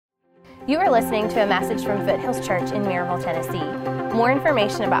You are listening to a message from Foothills Church in Maryville, Tennessee. More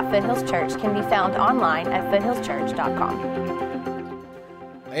information about Foothills Church can be found online at foothillschurch.com.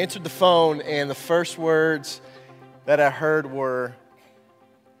 I answered the phone, and the first words that I heard were,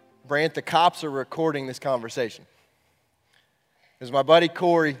 "Brant, the cops are recording this conversation." It was my buddy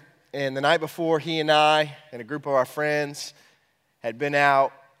Corey, and the night before, he and I and a group of our friends had been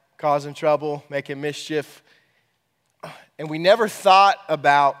out causing trouble, making mischief, and we never thought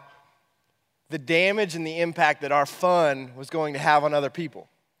about the damage and the impact that our fun was going to have on other people.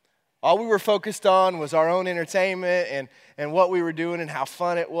 All we were focused on was our own entertainment and what we were doing and how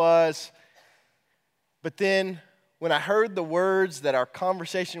fun it was. But then when I heard the words that our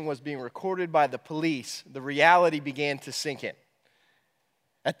conversation was being recorded by the police, the reality began to sink in.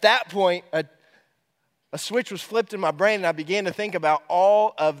 At that point, a switch was flipped in my brain, and I began to think about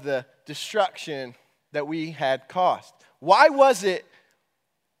all of the destruction that we had caused. Why was it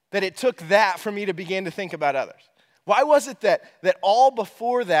that it took that for me to begin to think about others? Why was it that all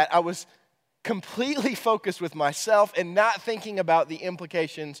before that I was completely focused with myself and not thinking about the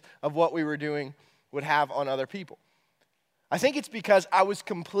implications of what we were doing would have on other people? I think it's because I was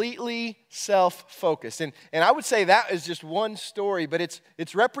completely self-focused. And I would say that is just one story, but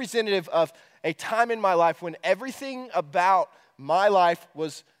it's representative of a time in my life when everything about my life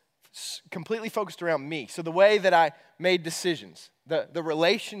was completely focused around me. So the way that I made decisions, the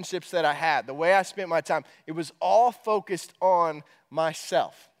relationships that I had, the way I spent my time, it was all focused on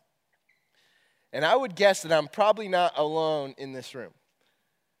myself. And I would guess that I'm probably not alone in this room.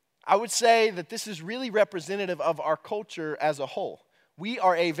 I would say that this is really representative of our culture as a whole. We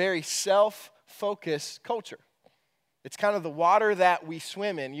are a very self-focused culture. It's kind of the water that we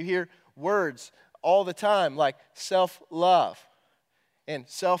swim in. You hear words all the time like self-love and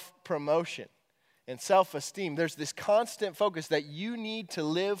self-promotion and self-esteem. There's this constant focus that you need to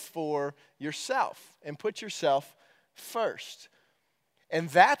live for yourself and put yourself first. And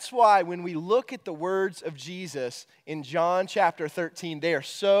that's why when we look at the words of Jesus in John chapter 13, they are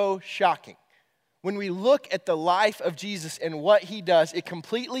so shocking. When we look at the life of Jesus and what he does, it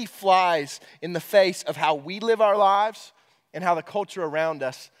completely flies in the face of how we live our lives and how the culture around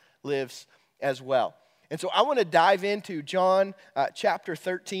us lives as well. And so I want to dive into John chapter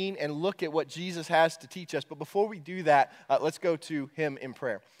 13 and look at what Jesus has to teach us. But before we do that, let's go to him in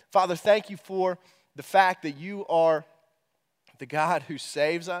prayer. Father, thank you for the fact that you are the God who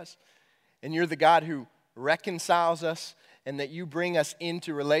saves us, and you're the God who reconciles us, and that you bring us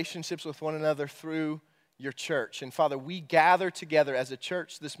into relationships with one another through your church. And Father, we gather together as a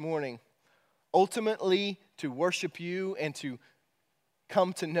church this morning, ultimately to worship you and to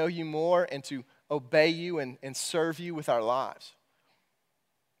come to know you more and to obey you and serve you with our lives.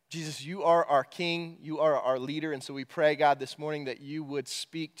 Jesus, you are our King, you are our leader, and so we pray, God, this morning that you would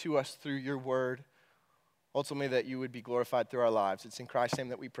speak to us through your word. Ultimately, that you would be glorified through our lives. It's in Christ's name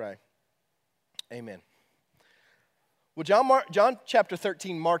that we pray. Amen. Well, John chapter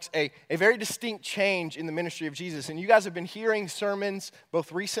 13 marks a very distinct change in the ministry of Jesus. And you guys have been hearing sermons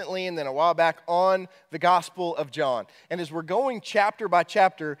both recently and then a while back on the Gospel of John. And as we're going chapter by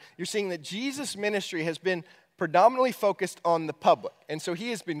chapter, you're seeing that Jesus' ministry has been predominantly focused on the public. And so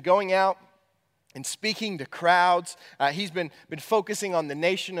he has been going out and speaking to crowds. He's been focusing on the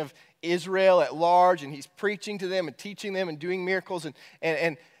nation of Israel at large, and he's preaching to them and teaching them and doing miracles.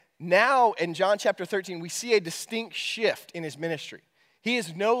 And now in John chapter 13, we see a distinct shift in his ministry. He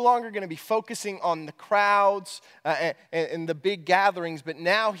is no longer going to be focusing on the crowds and the big gatherings, but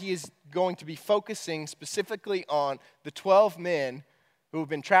now he is going to be focusing specifically on the 12 men who have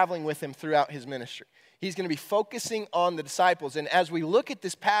been traveling with him throughout his ministry. He's going to be focusing on the disciples. And as we look at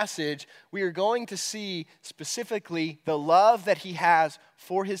this passage, we are going to see specifically the love that he has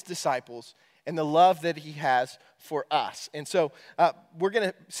for his disciples and the love that he has for us. And so we're going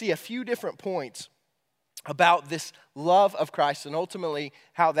to see a few different points about this love of Christ and ultimately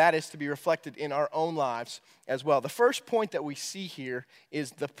how that is to be reflected in our own lives as well. The first point that we see here is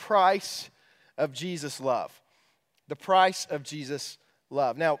the price of Jesus' love. The price of Jesus'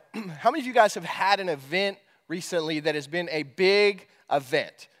 love. Now, how many of you guys have had an event recently that has been a big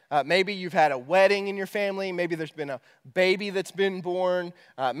event? Maybe you've had a wedding in your family. Maybe there's been a baby that's been born.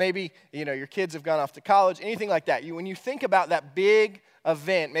 Maybe your kids have gone off to college. Anything like that. When you think about that big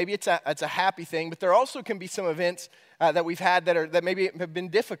event, maybe it's a happy thing, but there also can be some events that we've had that maybe have been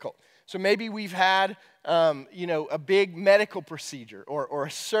difficult. So maybe we've had a big medical procedure or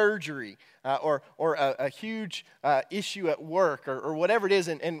a surgery or a huge issue at work or whatever it is.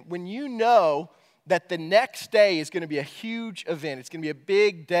 And when you know that the next day is going to be a huge event, it's going to be a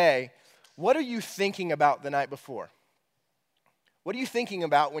big day, what are you thinking about the night before? What are you thinking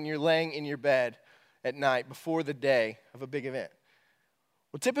about when you're laying in your bed at night before the day of a big event?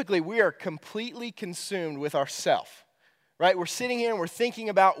 Well, typically we are completely consumed with ourself, right? We're sitting here and we're thinking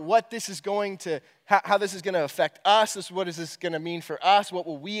about what this is going to, how this is going to affect us. What is this going to mean for us? What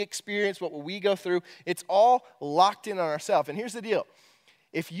will we experience? What will we go through? It's all locked in on ourselves. And here's the deal.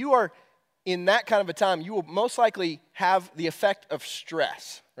 If you are in that kind of a time, you will most likely have the effect of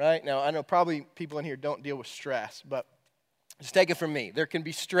stress, right? Now, I know probably people in here don't deal with stress, but just take it from me. There can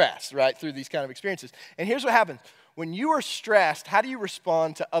be stress, right, through these kind of experiences. And here's what happens. When you are stressed, how do you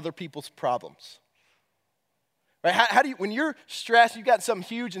respond to other people's problems? Right? How do you, when you're stressed, you've got something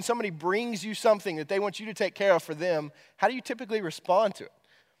huge and somebody brings you something that they want you to take care of for them, how do you typically respond to it?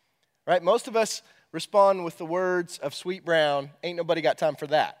 Right? Most of us respond with the words of Sweet Brown, ain't nobody got time for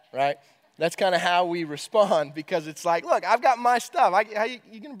that, right? That's kind of how we respond because it's like, look, I've got my stuff. How you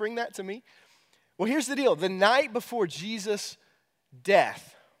going to bring that to me? Well, here's the deal. The night before Jesus'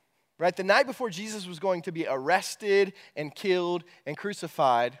 death, right, the night before Jesus was going to be arrested and killed and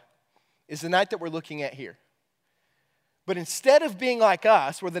crucified is the night that we're looking at here. But instead of being like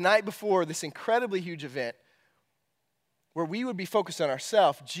us, where the night before this incredibly huge event, where we would be focused on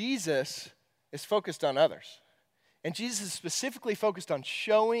ourselves, Jesus is focused on others. And Jesus is specifically focused on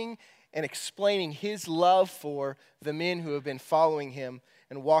showing and explaining his love for the men who have been following him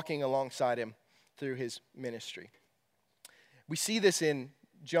and walking alongside him through his ministry. We see this in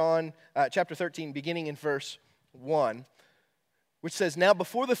John chapter 13, beginning in verse 1, which says, "Now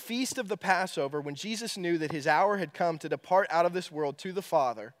before the feast of the Passover, when Jesus knew that his hour had come to depart out of this world to the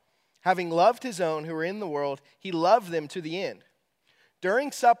Father, having loved his own who were in the world, he loved them to the end.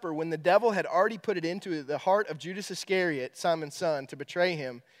 During supper, when the devil had already put it into the heart of Judas Iscariot, Simon's son, to betray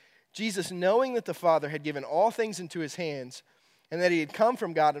him, Jesus, knowing that the Father had given all things into his hands, and that he had come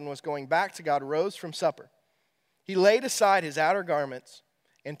from God and was going back to God, rose from supper. He laid aside his outer garments,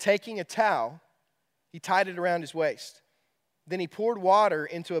 and taking a towel, he tied it around his waist. Then he poured water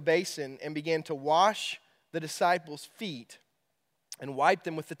into a basin and began to wash the disciples' feet and wiped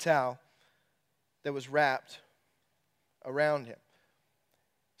them with the towel that was wrapped around him."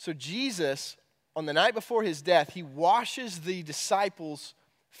 So Jesus, on the night before his death, he washes the disciples'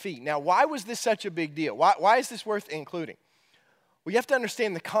 feet. Now, why was this such a big deal? Why is this worth including? Well, you have to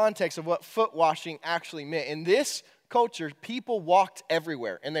understand the context of what foot washing actually meant. In this culture, people walked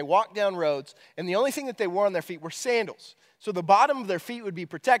everywhere, and they walked down roads, and the only thing that they wore on their feet were sandals. So the bottom of their feet would be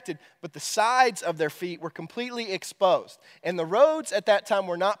protected, but the sides of their feet were completely exposed. And the roads at that time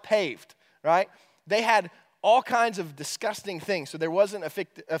were not paved, right? They had all kinds of disgusting things. So there wasn't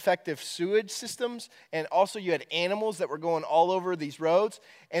effective sewage systems, and also you had animals that were going all over these roads.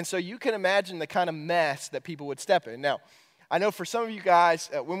 And so you can imagine the kind of mess that people would step in. Now, I know for some of you guys,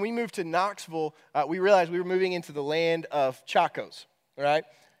 when we moved to Knoxville, we realized we were moving into the land of Chacos, right?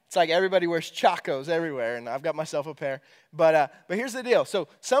 It's like everybody wears Chacos everywhere, and I've got myself a pair. But here's the deal. So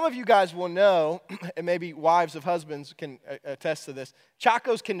some of you guys will know, and maybe wives of husbands can attest to this,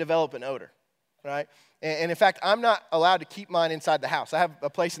 Chacos can develop an odor, right? And in fact, I'm not allowed to keep mine inside the house. I have a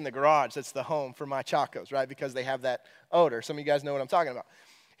place in the garage that's the home for my Chacos, right? Because they have that odor. Some of you guys know what I'm talking about.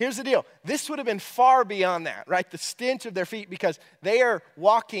 Here's the deal. This would have been far beyond that, right? The stench of their feet, because they are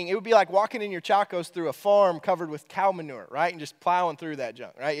walking. It would be like walking in your Chacos through a farm covered with cow manure, right? And just plowing through that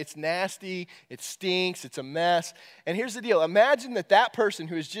junk, right? It's nasty. It stinks. It's a mess. And here's the deal. Imagine that person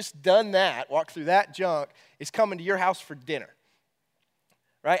who has just done that, walked through that junk, is coming to your house for dinner.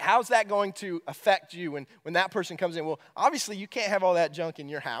 Right? How's that going to affect you when that person comes in? Well, obviously, you can't have all that junk in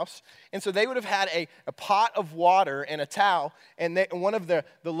your house. And so they would have had a pot of water and a towel, and one of the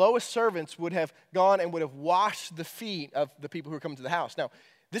lowest servants would have gone and would have washed the feet of the people who were coming to the house. Now,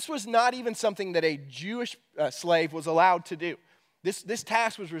 this was not even something that a Jewish slave was allowed to do. This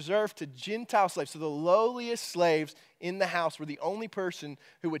task was reserved to Gentile slaves. So the lowliest slaves in the house were the only person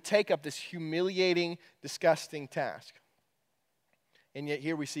who would take up this humiliating, disgusting task. And yet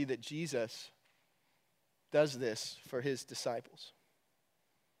here we see that Jesus does this for his disciples.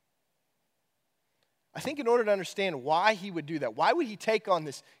 I think in order to understand why he would do that, why would he take on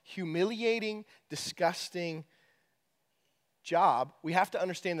this humiliating, disgusting job, we have to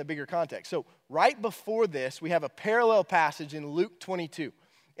understand the bigger context. So right before this, we have a parallel passage in Luke 22.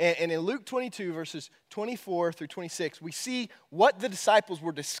 And in Luke 22, verses 24 through 26, we see what the disciples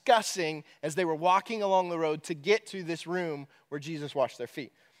were discussing as they were walking along the road to get to this room where Jesus washed their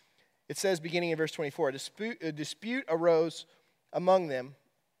feet. It says, beginning in verse 24, a dispute arose among them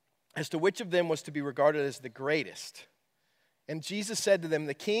as to which of them was to be regarded as the greatest. And Jesus said to them,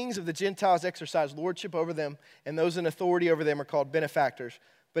 the kings of the Gentiles exercise lordship over them, and those in authority over them are called benefactors.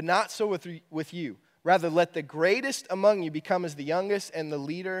 But not so with you. Rather, let the greatest among you become as the youngest, and the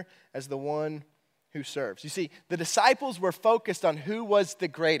leader as the one who serves. You see, the disciples were focused on who was the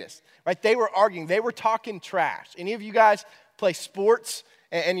greatest, right? They were arguing. They were talking trash. Any of you guys play sports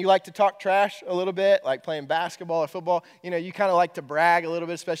and you like to talk trash a little bit, like playing basketball or football? You know, you kind of like to brag a little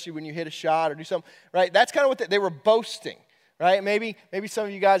bit, especially when you hit a shot or do something, right? That's kind of what they were boasting, right? Maybe some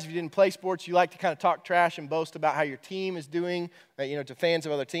of you guys, if you didn't play sports, you like to kind of talk trash and boast about how your team is doing, to fans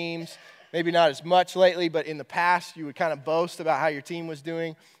of other teams. Maybe not as much lately, but in the past, you would kind of boast about how your team was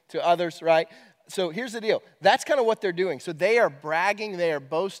doing to others, right? So here's the deal. That's kind of what they're doing. So they are bragging, they are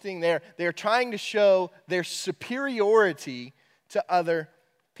boasting, they're trying to show their superiority to other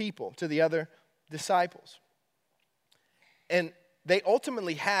people, to the other disciples. And they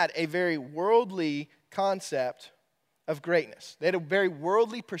ultimately had a very worldly concept of greatness. They had a very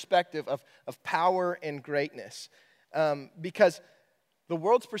worldly perspective of power and greatness. Because the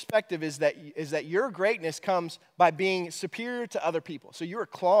world's perspective is that your greatness comes by being superior to other people. So you are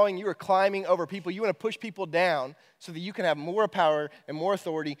climbing over people. You want to push people down so that you can have more power and more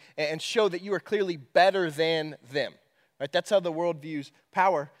authority and show that you are clearly better than them. Right? That's how the world views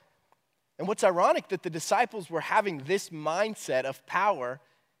power. And what's ironic that the disciples were having this mindset of power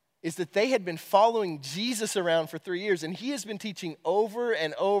is that they had been following Jesus around for 3 years, and he has been teaching over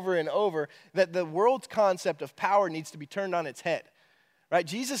and over and over that the world's concept of power needs to be turned on its head. Right?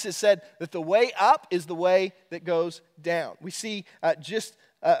 Jesus has said that the way up is the way that goes down. We see just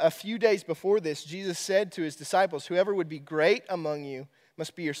a few days before this, Jesus said to his disciples, whoever would be great among you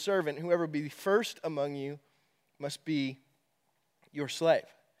must be your servant. Whoever would be first among you must be your slave.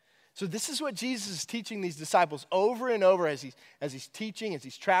 So this is what Jesus is teaching these disciples over and over as he's teaching, as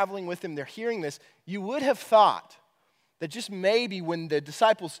he's traveling with them. They're hearing this. You would have thought that just maybe when the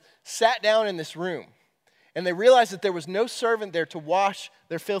disciples sat down in this room, and they realized that there was no servant there to wash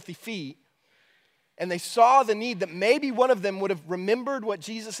their filthy feet, and they saw the need that maybe one of them would have remembered what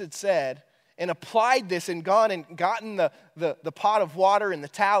Jesus had said and applied this and gone and gotten the pot of water and the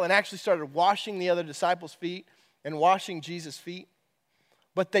towel and actually started washing the other disciples' feet and washing Jesus' feet.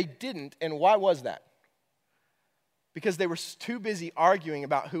 But they didn't, and why was that? Because they were too busy arguing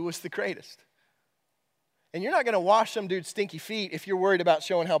about who was the greatest. And you're not going to wash some dude's stinky feet if you're worried about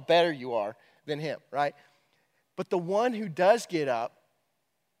showing how better you are than him, right? But the one who does get up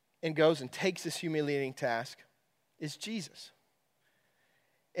and goes and takes this humiliating task is Jesus.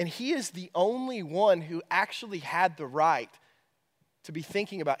 And he is the only one who actually had the right to be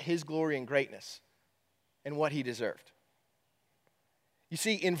thinking about his glory and greatness and what he deserved. You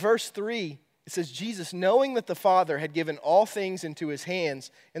see, in verse 3, it says, Jesus, knowing that the Father had given all things into his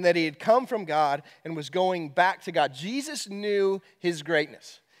hands and that he had come from God and was going back to God, Jesus knew his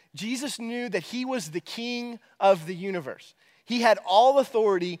greatness. Jesus knew that he was the king of the universe. He had all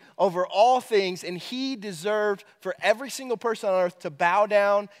authority over all things, and he deserved for every single person on earth to bow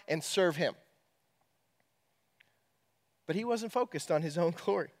down and serve him. But he wasn't focused on his own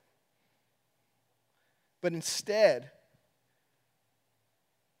glory. But instead,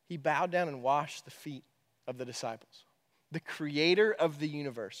 he bowed down and washed the feet of the disciples. The creator of the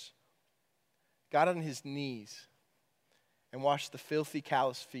universe got on his knees and washed the filthy,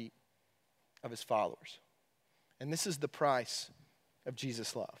 calloused feet of his followers. And this is the price of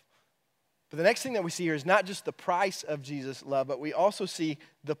Jesus' love. But the next thing that we see here is not just the price of Jesus' love, but we also see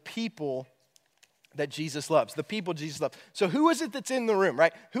the people that Jesus loves. The people Jesus loves. So who is it that's in the room,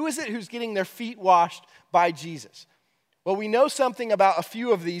 right? Who is it who's getting their feet washed by Jesus? Well, we know something about a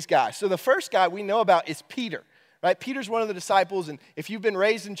few of these guys. So the first guy we know about is Peter. Right? Peter's one of the disciples, and if you've been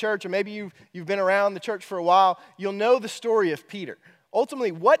raised in church or maybe you've been around the church for a while, you'll know the story of Peter.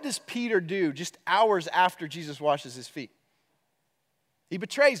 Ultimately, what does Peter do just hours after Jesus washes his feet? He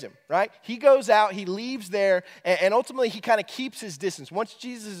betrays him, right? He goes out, he leaves there, and ultimately he kind of keeps his distance. Once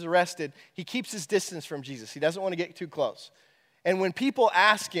Jesus is arrested, he keeps his distance from Jesus. He doesn't want to get too close. And when people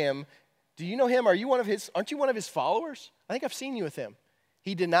ask him, do you know him? Aren't you one of his followers? I think I've seen you with him.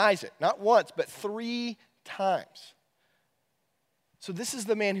 He denies it, not once, but 3 times. So this is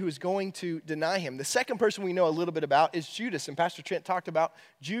the man who is going to deny him. The second person we know a little bit about is Judas, and Pastor Trent talked about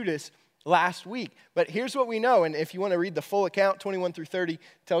Judas last week. But here's what we know, and if you want to read the full account, 21 through 30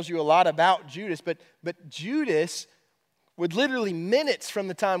 tells you a lot about Judas, but Judas would literally minutes from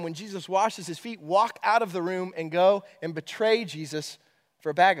the time when Jesus washes his feet, walk out of the room and go and betray Jesus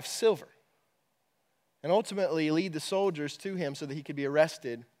for a bag of silver. And ultimately lead the soldiers to him so that he could be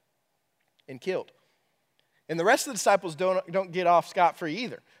arrested and killed. And the rest of the disciples don't get off scot-free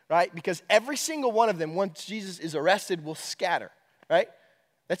either, right? Because every single one of them, once Jesus is arrested, will scatter, right?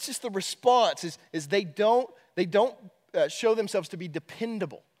 That's just the response, is they don't show themselves to be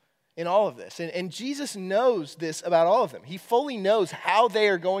dependable. in all of this. And Jesus knows this about all of them. He fully knows how they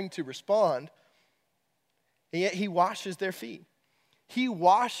are going to respond, and yet he washes their feet. He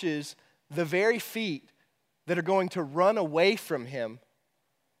washes the very feet that are going to run away from him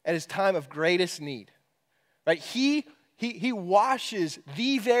at his time of greatest need. Right? He washes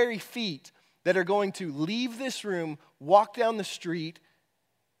the very feet that are going to leave this room, walk down the street,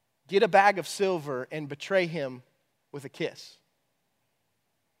 get a bag of silver, and betray him with a kiss.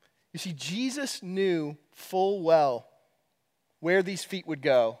 You see, Jesus knew full well where these feet would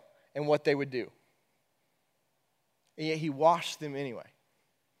go and what they would do. And yet he washed them anyway.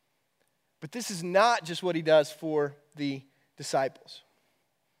 But this is not just what he does for the disciples.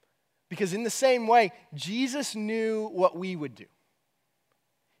 Because in the same way, Jesus knew what we would do.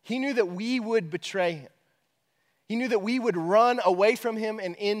 He knew that we would betray him. He knew that we would run away from him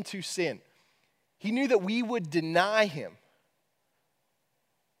and into sin. He knew that we would deny him.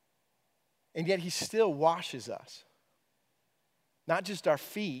 And yet he still washes us. Not just our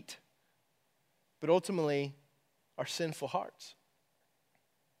feet, but ultimately our sinful hearts.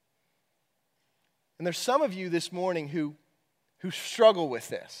 And there's some of you this morning who struggle with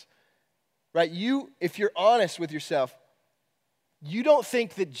this. Right? If you're honest with yourself, you don't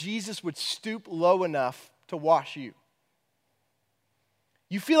think that Jesus would stoop low enough to wash you.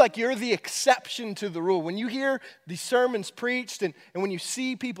 You feel like you're the exception to the rule. When you hear these sermons preached and when you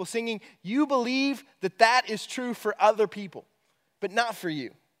see people singing, you believe that that is true for other people, but not for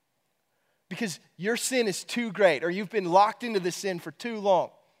you. Because your sin is too great, or you've been locked into this sin for too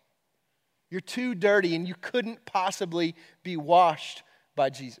long. You're too dirty, and you couldn't possibly be washed by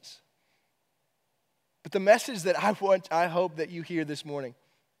Jesus. But the message that I hope that you hear this morning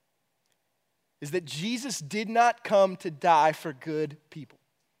is that Jesus did not come to die for good people.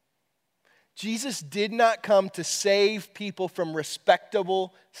 Jesus did not come to save people from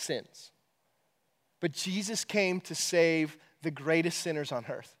respectable sins. But Jesus came to save the greatest sinners on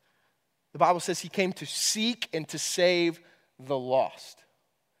earth. The Bible says he came to seek and to save the lost.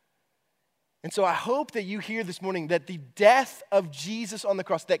 And so I hope that you hear this morning that the death of Jesus on the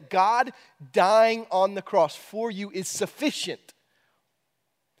cross, that God dying on the cross for you is sufficient.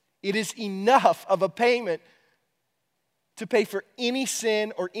 It is enough of a payment to pay for any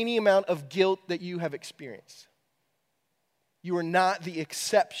sin or any amount of guilt that you have experienced. You are not the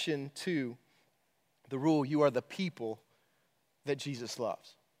exception to the rule. You are the people that Jesus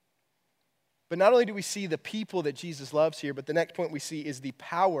loves. But not only do we see the people that Jesus loves here, but the next point we see is the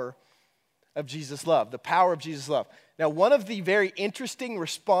power of Jesus' love, the power of Jesus' love. Now, one of the very interesting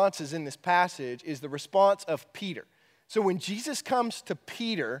responses in this passage is the response of Peter. So when Jesus comes to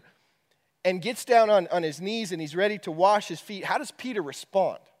Peter and gets down on his knees and he's ready to wash his feet, how does Peter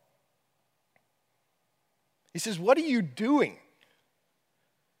respond? He says, "What are you doing?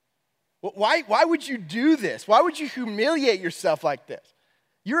 Why would you do this? Why would you humiliate yourself like this?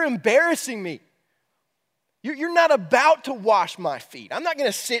 You're embarrassing me. You're not about to wash my feet. I'm not going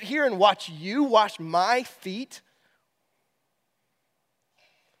to sit here and watch you wash my feet."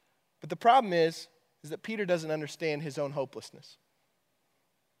 But the problem is that Peter doesn't understand his own hopelessness.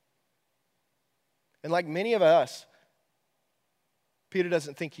 And like many of us, Peter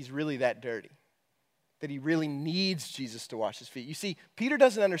doesn't think he's really that dirty, that he really needs Jesus to wash his feet. You see, Peter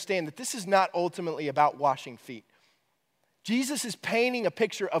doesn't understand that this is not ultimately about washing feet. Jesus is painting a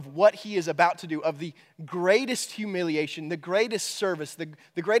picture of what he is about to do, of the greatest humiliation, the greatest service,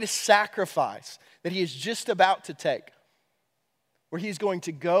 the greatest sacrifice that he is just about to take, where he is going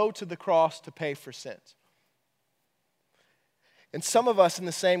to go to the cross to pay for sins. And some of us in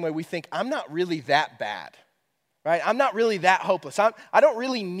the same way, we think, I'm not really that bad, right? I'm not really that hopeless. I don't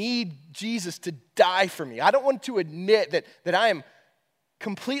really need Jesus to die for me. I don't want to admit that I am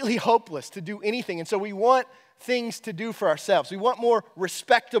completely hopeless to do anything. And so we want things to do for ourselves. We want more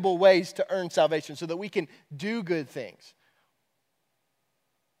respectable ways to earn salvation so that we can do good things.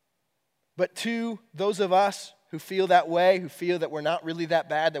 But to those of us who feel that way, who feel that we're not really that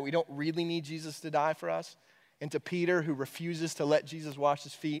bad, that we don't really need Jesus to die for us, and to Peter who refuses to let Jesus wash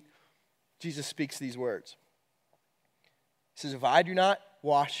his feet, Jesus speaks these words. He says, "If I do not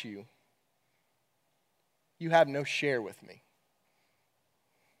wash you, you have no share with me."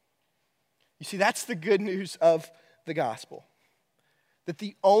 You see, that's the good news of the gospel. That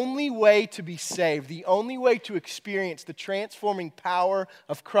the only way to be saved, the only way to experience the transforming power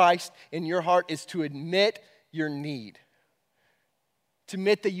of Christ in your heart is to admit your need. To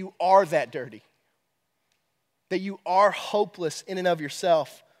admit that you are that dirty. That you are hopeless in and of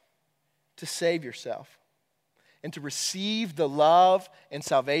yourself to save yourself. And to receive the love and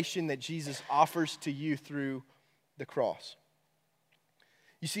salvation that Jesus offers to you through the cross.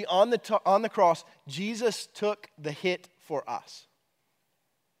 You see, on the cross, Jesus took the hit for us.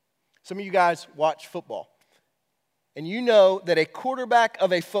 Some of you guys watch football, and you know that a quarterback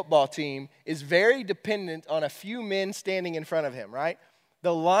of a football team is very dependent on a few men standing in front of him, right?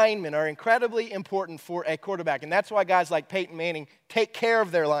 The linemen are incredibly important for a quarterback, and that's why guys like Peyton Manning take care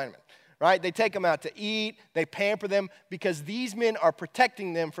of their linemen, right? They take them out to eat, they pamper them, because these men are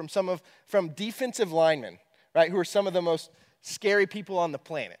protecting them from defensive linemen, right, who are some of the most scary people on the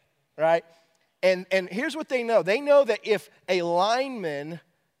planet, right? And here's what they know. They know that if a lineman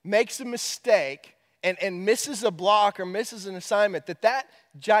makes a mistake and misses a block or misses an assignment, that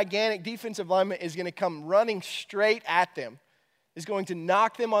gigantic defensive lineman is going to come running straight at them, is going to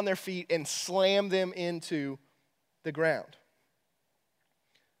knock them on their feet and slam them into the ground.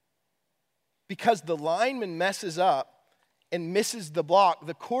 Because the lineman messes up and misses the block,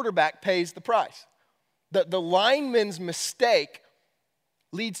 the quarterback pays the price. The lineman's mistake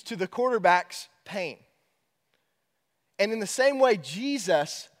leads to the quarterback's pain. And in the same way,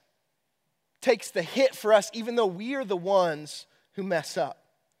 Jesus takes the hit for us, even though we are the ones who mess up.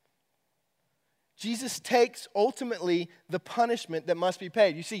 Jesus takes ultimately the punishment that must be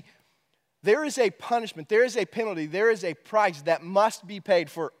paid. You see, there is a punishment, there is a penalty, there is a price that must be paid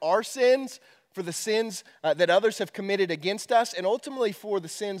for our sins, for the sins that others have committed against us, and ultimately for the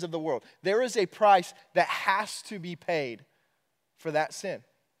sins of the world. There is a price that has to be paid for that sin.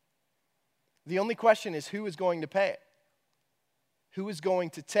 The only question is, who is going to pay it? Who is going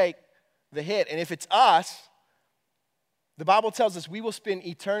to take the hit? And if it's us, the Bible tells us we will spend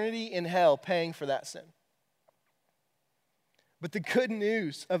eternity in hell paying for that sin. But the good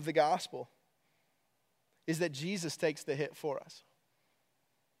news of the gospel is that Jesus takes the hit for us.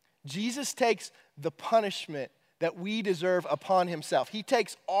 Jesus takes the punishment that we deserve upon himself. He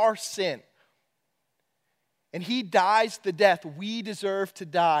takes our sin, and he dies the death we deserve to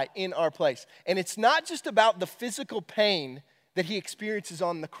die in our place. And it's not just about the physical pain that he experiences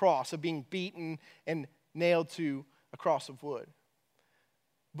on the cross of being beaten and nailed to a cross of wood.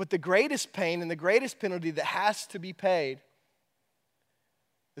 But the greatest pain and the greatest penalty that has to be paid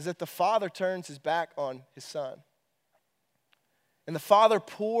is that the Father turns his back on his Son. And the Father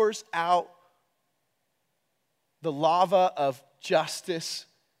pours out the lava of justice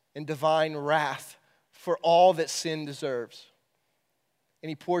and divine wrath for all that sin deserves. And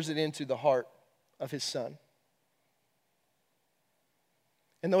he pours it into the heart of his Son.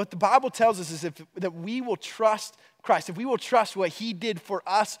 And what the Bible tells us is that we will trust Christ, if we will trust what he did for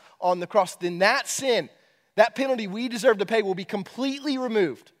us on the cross, then that sin, that penalty we deserve to pay will be completely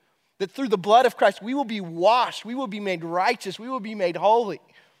removed. That through the blood of Christ, we will be washed, we will be made righteous, we will be made holy.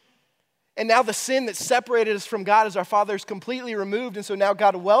 And now the sin that separated us from God as our Father is completely removed, and so now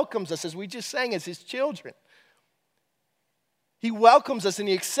God welcomes us, as we just sang, as his children. He welcomes us and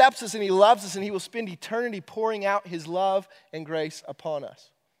he accepts us and he loves us, and he will spend eternity pouring out his love and grace upon us.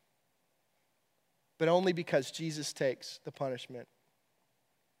 But only because Jesus takes the punishment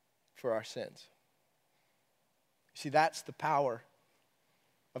for our sins. You see, that's the power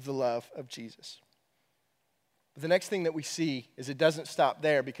of the love of Jesus. But the next thing that we see is it doesn't stop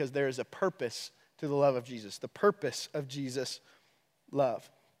there, because there is a purpose to the love of Jesus. The purpose of Jesus' love.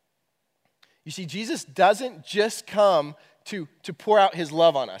 You see, Jesus doesn't just come to pour out his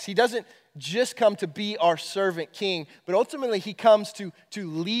love on us. He doesn't just come to be our servant king, but ultimately he comes to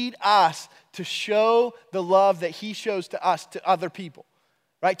lead us to show the love that he shows to us to other people,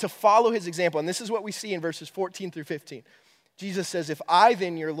 right? To follow his example. And this is what we see in verses 14 through 15. Jesus says, "If I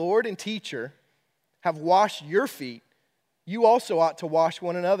then, your Lord and teacher, have washed your feet, you also ought to wash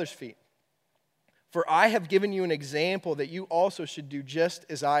one another's feet. For I have given you an example that you also should do just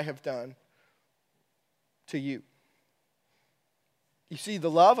as I have done to you." You see,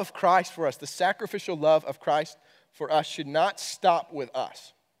 the love of Christ for us, the sacrificial love of Christ for us, should not stop with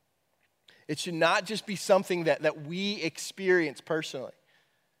us. It should not just be something that we experience personally,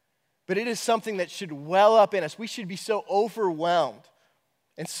 but it is something that should well up in us. We should be so overwhelmed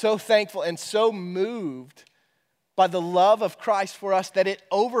and so thankful and so moved by the love of Christ for us that it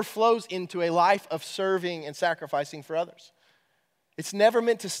overflows into a life of serving and sacrificing for others. It's never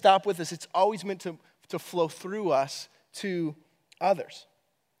meant to stop with us. It's always meant to flow through us to others.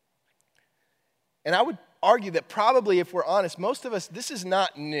 And I would argue that probably, if we're honest, most of us, this is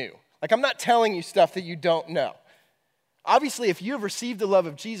not new. Like, I'm not telling you stuff that you don't know. Obviously, if you have received the love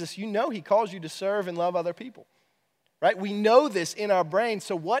of Jesus, you know he calls you to serve and love other people, right? We know this in our brain,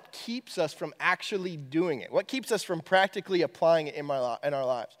 so what keeps us from actually doing it? What keeps us from practically applying it in our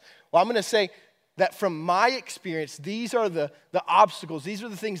lives? Well, I'm going to say that from my experience, these are the obstacles, these are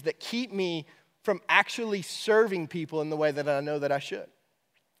the things that keep me from actually serving people in the way that I know that I should.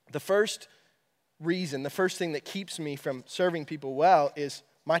 The first reason, the first thing that keeps me from serving people well is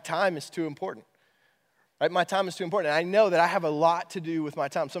my time is too important. Right? My time is too important. And I know that I have a lot to do with my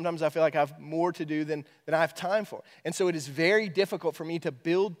time. Sometimes I feel like I have more to do than I have time for. And so it is very difficult for me to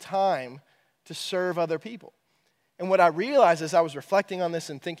build time to serve other people. And what I realized as I was reflecting on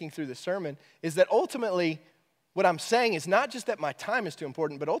this and thinking through the sermon is that ultimately what I'm saying is not just that my time is too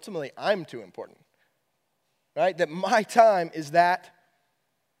important, but ultimately I'm too important. Right? That my time is that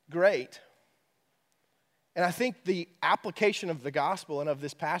great. And I think the application of the gospel and of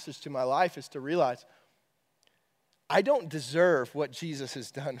this passage to my life is to realize I don't deserve what Jesus has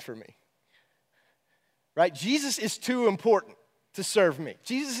done for me. Right? Jesus is too important to serve me.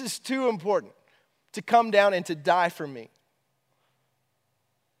 Jesus is too important to come down and to die for me.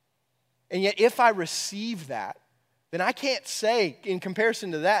 And yet if I receive that, then I can't say in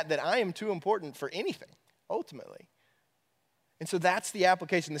comparison to that I am too important for anything, ultimately. And so that's the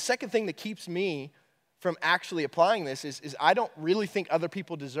application. The second thing that keeps me from actually applying this is I don't really think other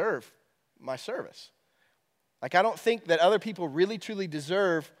people deserve my service. Like, I don't think that other people really, truly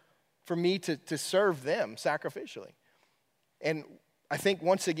deserve for me to serve them sacrificially. And I think,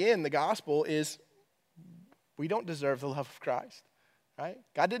 once again, the gospel is we don't deserve the love of Christ, right?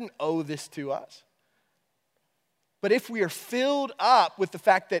 God didn't owe this to us. But if we are filled up with the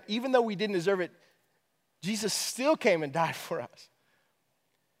fact that even though we didn't deserve it, Jesus still came and died for us,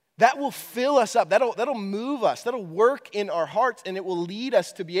 that will fill us up. That'll move us. That'll work in our hearts, and it will lead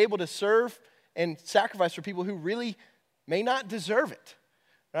us to be able to serve and sacrifice for people who really may not deserve it,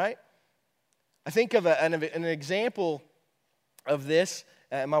 right? I think of an example of this,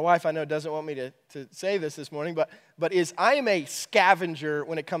 and my wife, I know, doesn't want me to say this morning, but is I am a scavenger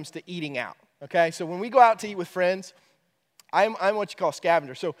when it comes to eating out, okay? So when we go out to eat with friends, I'm what you call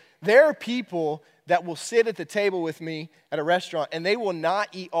scavenger. So there are people that will sit at the table with me at a restaurant, and they will not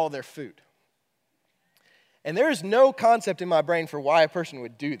eat all their food. And there is no concept in my brain for why a person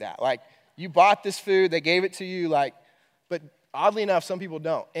would do that. Like, you bought this food, they gave it to you, but oddly enough, some people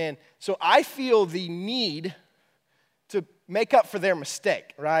don't. And so I feel the need to make up for their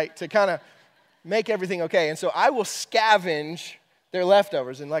mistake, right? To kind of make everything okay. And so I will scavenge their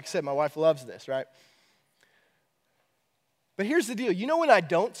leftovers. And like I said, my wife loves this, right? But here's the deal. You know when I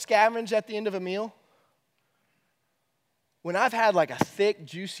don't scavenge at the end of a meal? When I've had like a thick,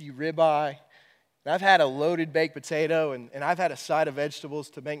 juicy ribeye, and I've had a loaded baked potato, and I've had a side of vegetables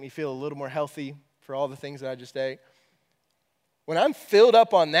to make me feel a little more healthy for all the things that I just ate. When I'm filled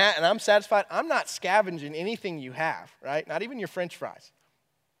up on that and I'm satisfied, I'm not scavenging anything you have, right? Not even your French fries.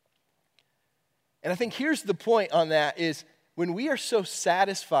 And I think here's the point on that is when we are so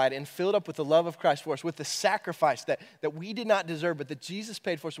satisfied and filled up with the love of Christ for us, with the sacrifice that we did not deserve, but that Jesus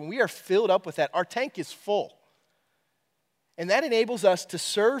paid for us, when we are filled up with that, our tank is full. And that enables us to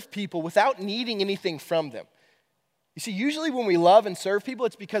serve people without needing anything from them. You see, usually when we love and serve people,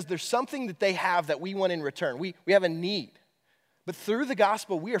 it's because there's something that they have that we want in return. We have a need. But through the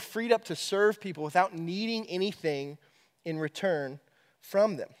gospel, we are freed up to serve people without needing anything in return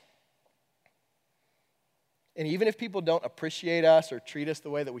from them. And even if people don't appreciate us or treat us the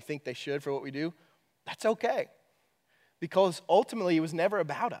way that we think they should for what we do, that's okay. Because ultimately, it was never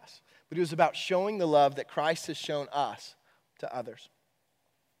about us, but it was about showing the love that Christ has shown us to others.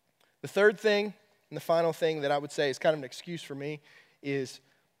 The third thing and the final thing that I would say is kind of an excuse for me is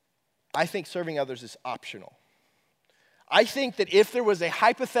I think serving others is optional. I think that if there was a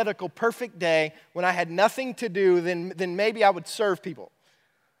hypothetical perfect day when I had nothing to do, then maybe I would serve people.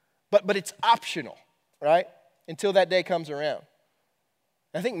 But it's optional, right? Until that day comes around.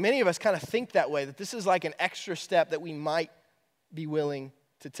 I think many of us kind of think that way, that this is like an extra step that we might be willing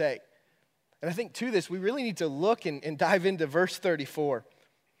to take. And I think to this, we really need to look and dive into verse 34,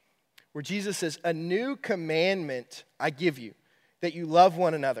 where Jesus says, "A new commandment I give you, that you love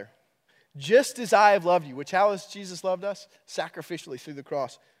one another, just as I have loved you." Which, how has Jesus loved us? Sacrificially through the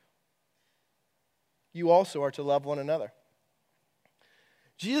cross. You also are to love one another.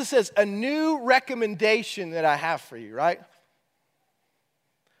 Jesus says, a new recommendation that I have for you, right?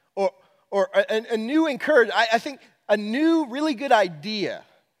 Or a new encouragement. I think a new really good idea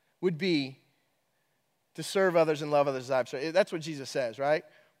would be to serve others and love others as I've served. That's what Jesus says, right?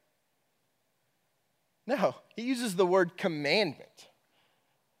 No, he uses the word commandment.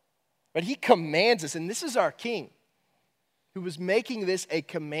 But he commands us, and this is our King who was making this a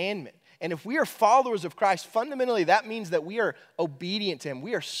commandment. And if we are followers of Christ, fundamentally that means that we are obedient to him.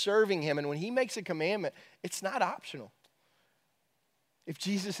 We are serving him. And when he makes a commandment, it's not optional if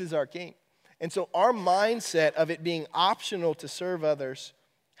Jesus is our King. And so our mindset of it being optional to serve others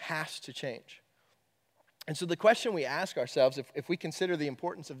has to change. And so the question we ask ourselves, if we consider the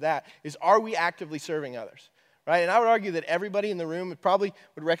importance of that, is are we actively serving others? Right? And I would argue that everybody in the room probably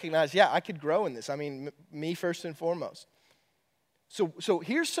would recognize, yeah, I could grow in this. I mean, me first and foremost. So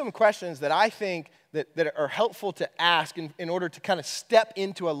here's some questions that I think that are helpful to ask in order to kind of step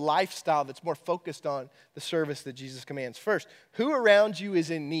into a lifestyle that's more focused on the service that Jesus commands. First, who around you is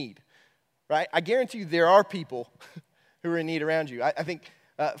in need? Right? I guarantee you there are people who are in need around you. I think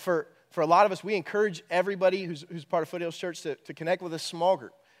for a lot of us, we encourage everybody who's part of Foothills Church to connect with a small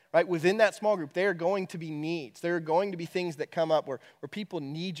group. Right? Within that small group, there are going to be needs. There are going to be things that come up where people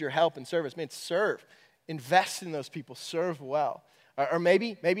need your help and service. Man, serve. Invest in those people. Serve well. Or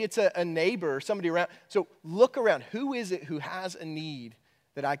maybe it's a neighbor or somebody around. So look around. Who is it who has a need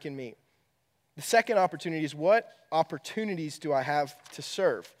that I can meet? The second opportunity is, what opportunities do I have to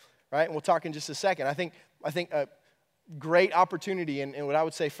serve? Right? And we'll talk in just a second. I think a great opportunity, and what I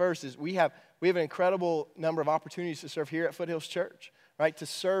would say first is we have an incredible number of opportunities to serve here at Foothills Church. Right, to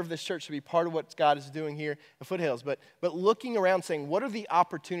serve this church, to be part of what God is doing here at Foothills. But looking around saying, what are the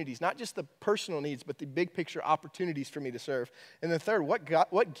opportunities, not just the personal needs, but the big picture opportunities for me to serve? And the third,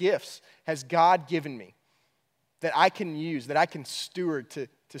 what gifts has God given me that I can use, that I can steward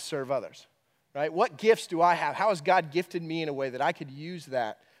to serve others? Right? What gifts do I have? How has God gifted me in a way that I could use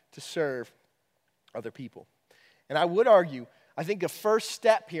that to serve other people? And I would argue, I think the first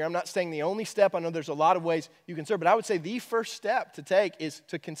step here, I'm not saying the only step, I know there's a lot of ways you can serve, but I would say the first step to take is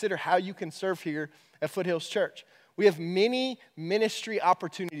to consider how you can serve here at Foothills Church. We have many ministry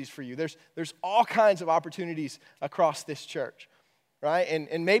opportunities for you. There's all kinds of opportunities across this church, right?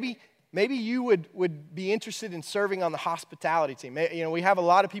 And maybe you would be interested in serving on the hospitality team. You know, we have a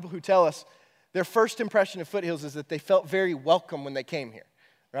lot of people who tell us their first impression of Foothills is that they felt very welcome when they came here,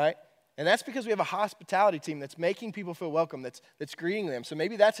 right? And that's because we have a hospitality team that's making people feel welcome, that's greeting them. So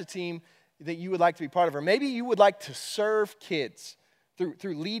maybe that's a team that you would like to be part of. Or maybe you would like to serve kids through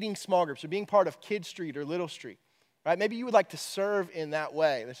leading small groups or being part of Kid Street or Little Street. Right? Maybe you would like to serve in that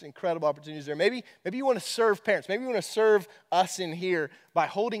way. There's incredible opportunities there. Maybe you want to serve parents. Maybe you want to serve us in here by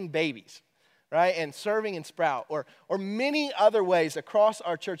holding babies, right? And serving in Sprout or many other ways across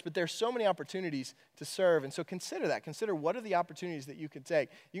our church. But there's so many opportunities to serve. And so consider that. Consider what are the opportunities that you could take.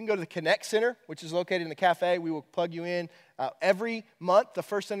 You can go to the Connect Center, which is located in the cafe. We will plug you in. Every month, the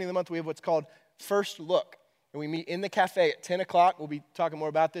first Sunday of the month, we have what's called First Look. And we meet in the cafe at 10 o'clock. We'll be talking more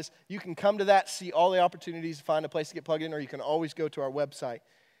about this. You can come to that, see all the opportunities, find a place to get plugged in, or you can always go to our website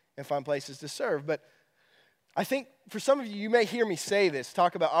and find places to serve. But I think for some of you, you may hear me say this,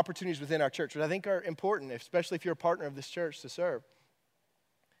 talk about opportunities within our church, which I think are important, especially if you're a partner of this church, to serve.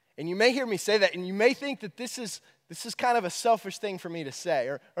 And you may hear me say that, and you may think that this is kind of a selfish thing for me to say,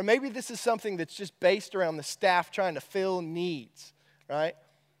 or maybe this is something that's just based around the staff trying to fill needs, right?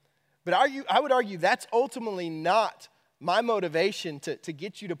 But I would argue that's ultimately not my motivation to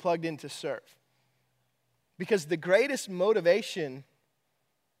get you to plugged in to serve. Because the greatest motivation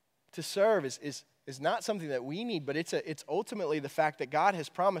to serve is not something that we need, but it's ultimately the fact that God has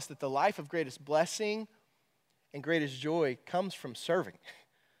promised that the life of greatest blessing and greatest joy comes from serving.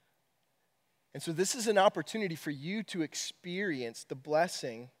 And so this is an opportunity for you to experience the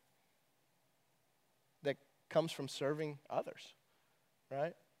blessing that comes from serving others,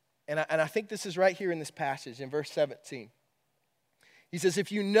 right? And I think this is right here in this passage in verse 17. He says,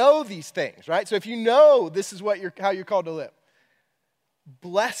 if you know these things, right? So if you know this is how you're called to live,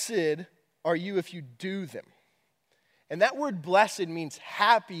 blessed are you if you do them. And that word blessed means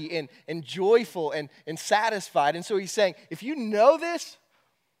happy and joyful and satisfied. And so he's saying, if you know this,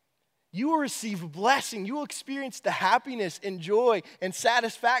 you will receive blessing. You will experience the happiness and joy and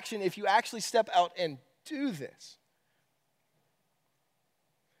satisfaction if you actually step out and do this.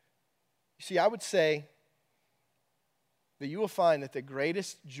 You see, I would say that you will find that the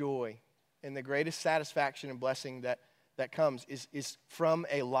greatest joy and the greatest satisfaction and blessing that comes is from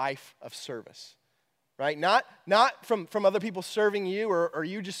a life of service, right? Not from other people serving you or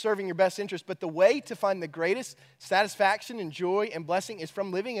you just serving your best interest, but the way to find the greatest satisfaction and joy and blessing is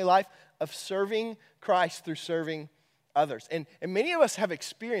from living a life of serving Christ through serving others. And many of us have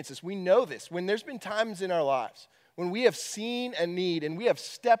experienced this. We know this. When there's been times in our lives when we have seen a need and we have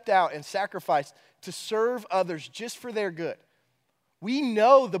stepped out and sacrificed to serve others just for their good, we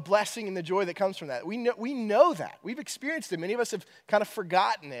know the blessing and the joy that comes from that. We know that. We've experienced it. Many of us have kind of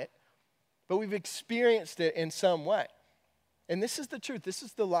forgotten it, but we've experienced it in some way. And this is the truth. This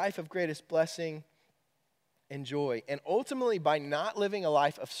is the life of greatest blessing and joy. And ultimately, by not living a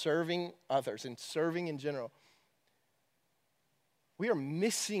life of serving others and serving in general, we are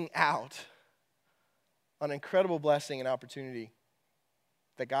missing out on incredible blessing and opportunity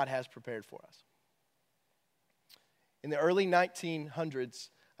that God has prepared for us. In the early 1900s,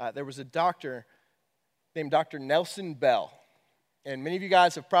 there was a doctor named Dr. Nelson Bell. And many of you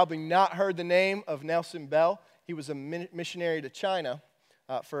guys have probably not heard the name of Nelson Bell. He was a missionary to China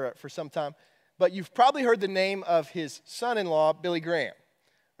for some time. But you've probably heard the name of his son-in-law, Billy Graham,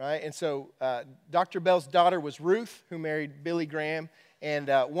 right? And so Dr. Bell's daughter was Ruth, who married Billy Graham. And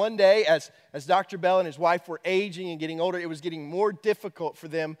one day, as Dr. Bell and his wife were aging and getting older, it was getting more difficult for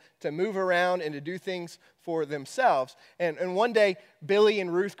them to move around and to do things for themselves. And one day, Billy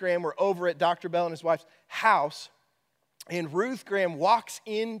and Ruth Graham were over at Dr. Bell and his wife's house, and Ruth Graham walks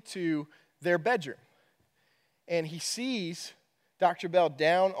into their bedroom. And he sees Dr. Bell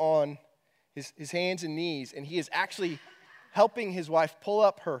down on his hands and knees, and he is actually helping his wife pull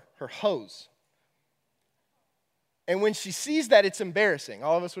up her hose. And when she sees that, it's embarrassing.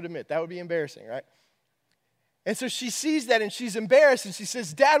 All of us would admit that would be embarrassing, right? And so she sees that and she's embarrassed and she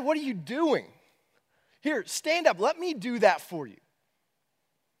says, "Dad, what are you doing? Here, stand up. Let me do that for you."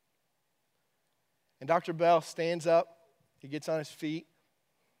 And Dr. Bell stands up. He gets on his feet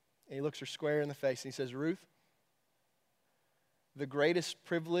and he looks her square in the face and he says, "Ruth, the greatest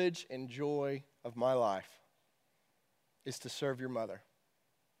privilege and joy of my life is to serve your mother.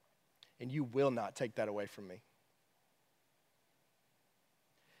 And you will not take that away from me."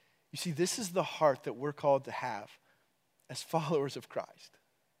 You see, this is the heart that we're called to have as followers of Christ.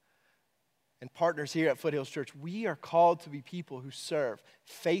 And partners here at Foothills Church, we are called to be people who serve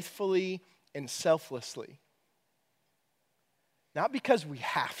faithfully and selflessly. Not because we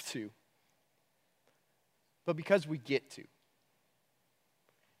have to, but because we get to.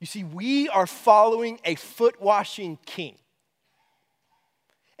 You see, we are following a foot-washing king.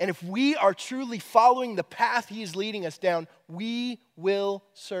 And if we are truly following the path he is leading us down, we will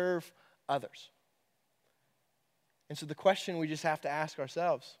serve others. And so the question we just have to ask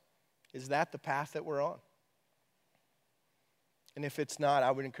ourselves, is that the path that we're on? And if it's not,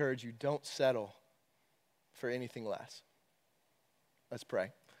 I would encourage you, don't settle for anything less. Let's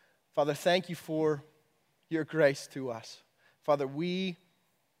pray. Father, thank you for your grace to us. Father, we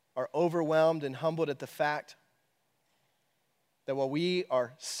are overwhelmed and humbled at the fact that while we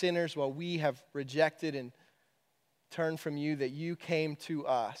are sinners, while we have rejected and turned from you, that you came to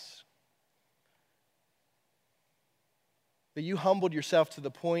us. That you humbled yourself to the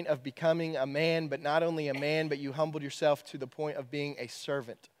point of becoming a man, but not only a man, but you humbled yourself to the point of being a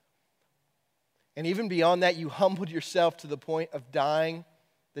servant. And even beyond that, you humbled yourself to the point of dying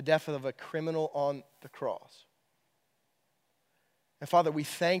the death of a criminal on the cross. And Father, we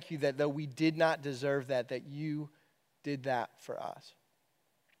thank you that though we did not deserve that, that you did that for us.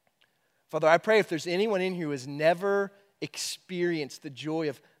 Father, I pray if there's anyone in here who has never experienced the joy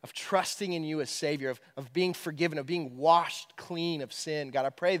of trusting in you as Savior, of being forgiven, of being washed clean of sin, God, I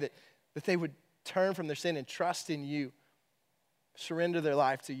pray that they would turn from their sin and trust in you, surrender their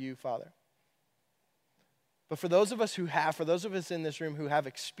life to you, Father. But for those of us who have, for those of us in this room who have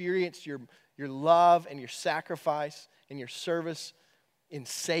experienced your love and your sacrifice and your service in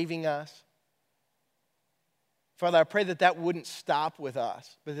saving us, Father, I pray that that wouldn't stop with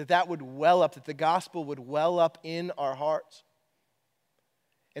us, but that would well up, that the gospel would well up in our hearts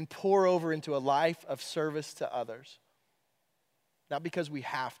and pour over into a life of service to others. Not because we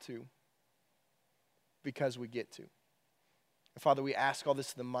have to, because we get to. And Father, we ask all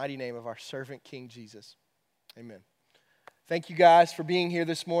this in the mighty name of our servant King Jesus. Amen. Thank you guys for being here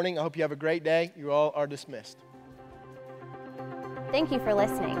this morning. I hope you have a great day. You all are dismissed. Thank you for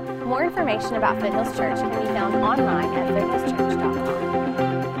listening. More information about Foothills Church can be found online at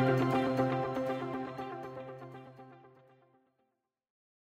foothillschurch.com.